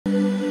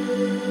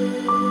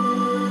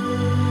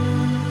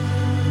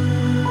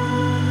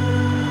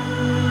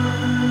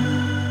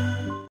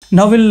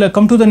Now we'll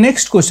come to the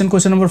next question,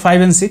 question number 5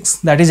 and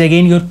 6. That is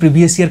again your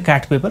previous year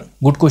CAT paper.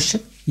 Good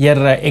question.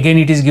 Here again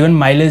it is given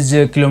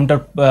mileage kilometer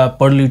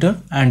per liter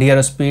and here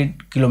a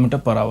speed kilometer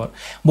per hour.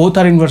 Both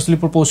are inversely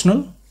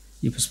proportional.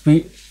 If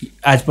speed,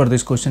 as per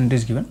this question, it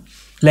is given.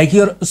 Like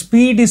your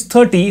speed is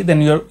 30,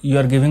 then you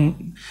are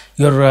giving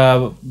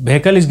your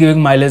vehicle is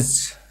giving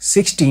mileage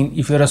 16.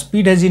 If your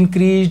speed has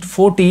increased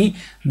 40,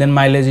 then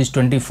mileage is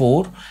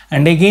 24,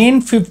 and again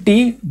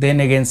 50,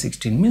 then again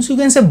 16. Means you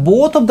can say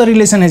both of the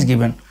relation is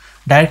given.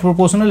 Direct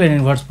proportional and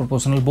inverse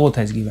proportional both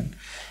has given.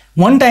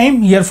 One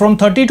time here from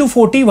 30 to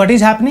 40, what is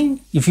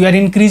happening? If you are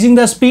increasing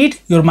the speed,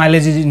 your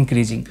mileage is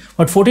increasing.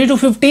 But 40 to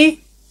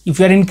 50, if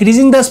you are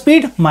increasing the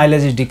speed,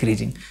 mileage is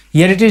decreasing.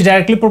 Here it is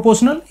directly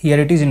proportional, here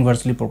it is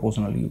inversely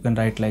proportional. You can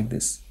write like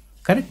this.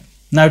 Correct?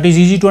 Now it is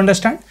easy to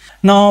understand.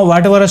 Now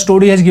whatever a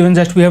story has given,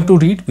 just we have to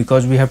read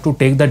because we have to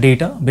take the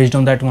data based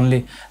on that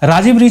only.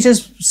 Rajiv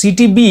reaches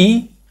city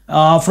B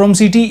from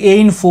city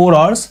A in 4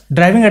 hours,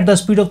 driving at the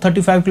speed of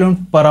 35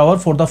 km per hour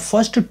for the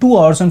first 2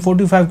 hours and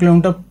 45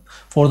 km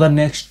for the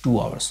next 2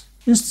 hours.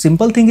 This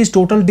simple thing is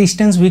total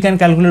distance we can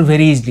calculate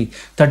very easily.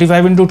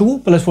 35 into 2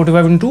 plus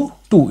 45 into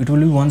 2, it will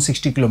be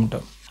 160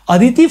 km.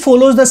 Aditi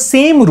follows the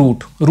same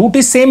route. Route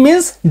is same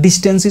means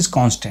distance is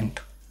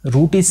constant.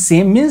 Route is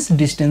same means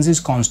distance is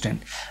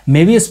constant.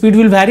 Maybe a speed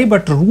will vary,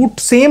 but route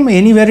same,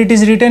 anywhere it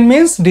is written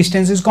means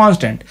distance is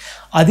constant.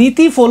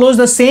 Aditi follows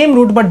the same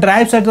route but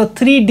drives at the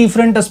 3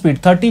 different speeds,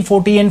 30,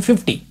 40 and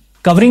 50,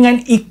 covering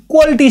an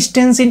equal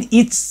distance in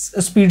each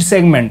speed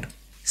segment.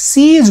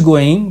 C is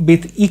going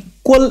with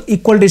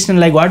equal distance,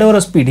 like whatever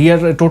a speed.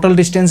 Here total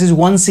distance is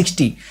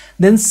 160.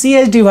 Then C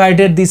has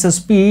divided this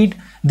speed,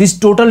 this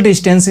total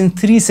distance in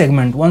 3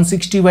 segments,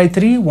 160 by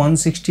 3,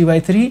 160 by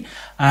 3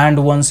 and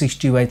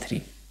 160 by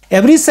 3.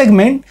 Every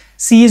segment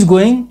C is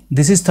going,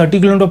 this is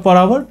 30 km per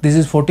hour, this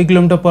is 40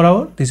 km per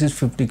hour, this is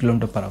 50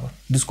 km per hour.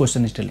 This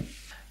question is telling.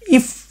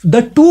 If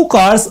the 2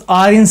 cars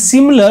are in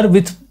similar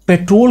with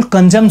petrol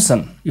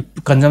consumption, if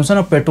consumption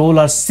of petrol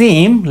are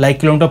same like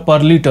kilometer per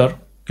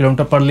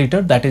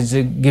liter, that is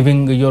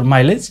giving your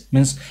mileage,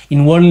 means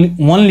in 1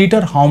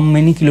 liter how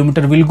many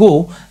kilometer will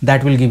go,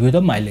 that will give you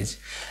the mileage.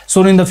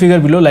 So in the figure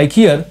below, like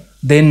here,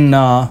 then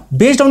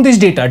based on this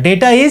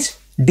data is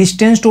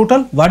distance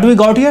total. What we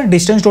got here?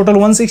 Distance total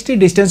 160.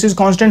 Distance is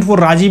constant for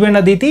Rajiv and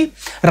Aditi.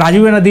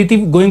 Rajiv and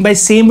Aditi going by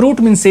same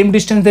route, means same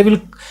distance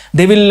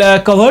they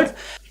will covered.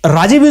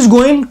 Rajiv is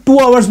going 2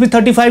 hours with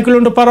 35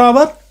 km per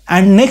hour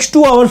and next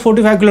 2 hours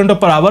 45 km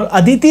per hour.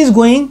 Aditi is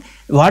going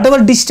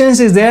whatever distance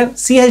is there,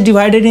 C has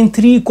divided in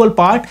 3 equal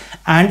parts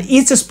and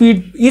each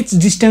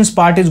distance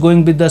part is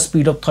going with the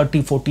speed of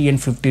 30, 40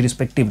 and 50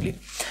 respectively.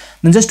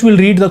 Then just we'll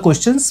read the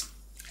questions.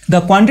 The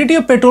quantity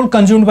of petrol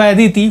consumed by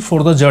Aditi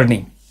for the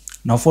journey.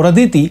 Now for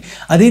Aditi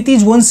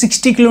is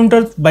 160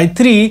 km by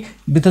 3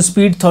 with a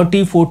speed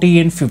 30, 40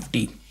 and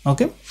 50.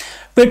 Okay.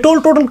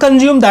 Petrol total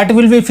consumed, that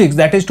will be fixed.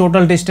 That is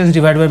total distance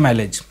divided by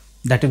mileage.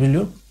 That will be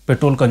your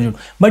petrol consumed.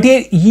 But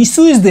here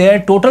issue is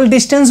there, total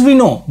distance we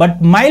know,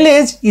 but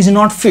mileage is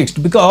not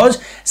fixed because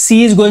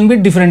C is going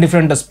with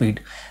different speed.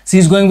 C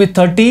is going with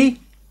 30,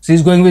 C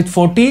is going with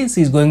 40,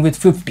 C is going with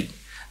 50.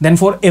 Then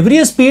for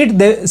every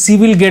speed, C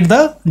will get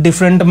the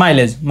different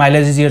mileage.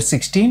 Mileage is here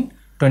 16,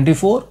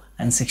 24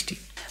 and 16.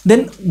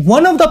 Then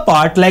one of the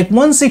part like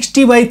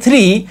 160 by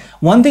 3,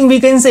 one thing we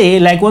can say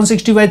like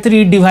 160 by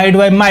 3 divided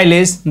by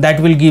mileage,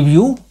 that will give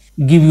you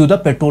the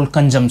petrol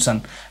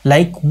consumption.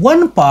 Like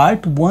one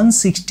part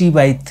 160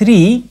 by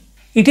 3,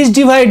 it is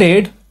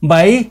divided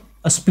by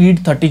a speed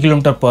 30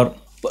 km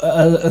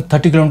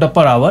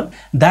per hour.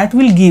 That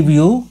will give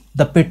you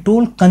the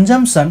petrol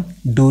consumption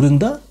during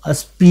the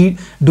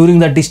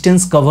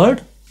distance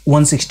covered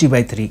 160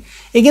 by 3.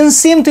 Again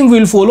same thing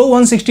will follow,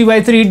 160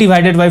 by 3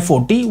 divided by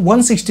 40,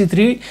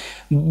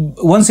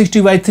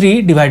 160 by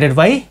 3 divided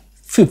by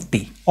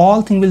 50.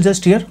 All thing will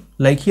just here,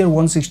 like here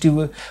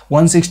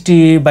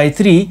 160 by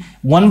 3,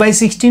 1 by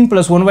 16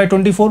 plus 1 by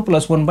 24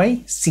 plus 1 by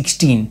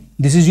 16.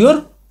 This is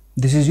your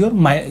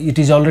it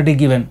is already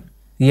given.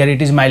 Here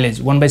it is mileage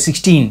 1 by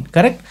 16,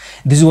 correct?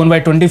 This is 1 by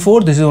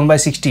 24, this is 1 by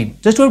 16.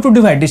 Just we have to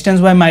divide distance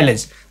by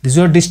mileage. This is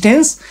your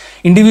distance.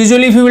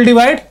 Individually if you will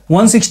divide,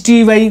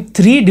 160 by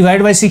 3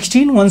 divided by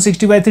 16,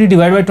 160 by 3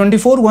 divided by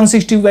 24,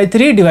 160 by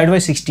 3 divided by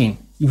 16.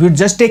 If you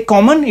just take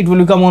common, it will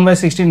become 1 by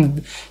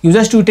 16. You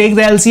just to take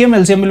the LCM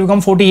will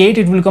become 48,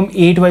 it will become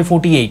 8 by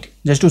 48.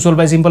 Just to solve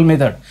by simple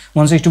method,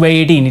 160 by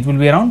 18, it will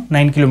be around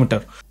 9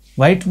 km.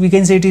 Why we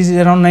can say it is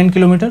around 9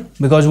 km?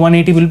 Because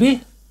 180 will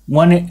be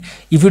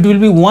if it will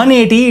be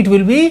 180, it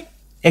will be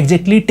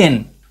exactly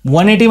 10.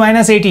 180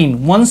 minus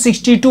 18,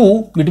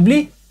 162, it will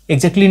be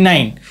exactly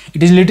 9.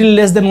 It is little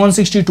less than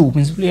 162,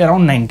 means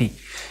around 90.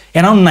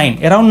 Around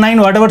 9,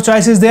 whatever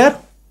choice is there,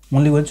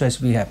 only one choice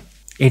we have,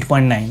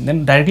 8.9.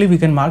 Then directly we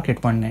can mark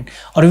 8.9.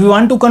 Or if we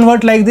want to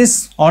convert like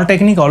this, all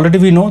technique already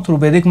we know through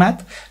Vedic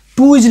math,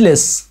 2 is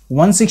less,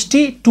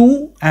 160,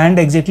 2 and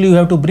exactly you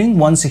have to bring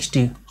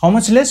 160. How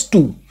much less?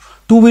 2.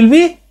 2 will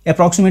be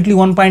approximately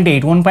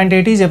 1.8.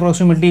 1.8 is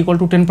approximately equal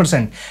to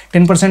 10%.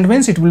 10%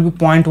 means it will be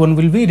 0.1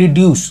 will be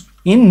reduced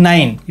in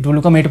 9. It will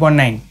become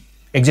 8.9.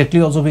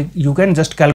 exactly also you can just calculate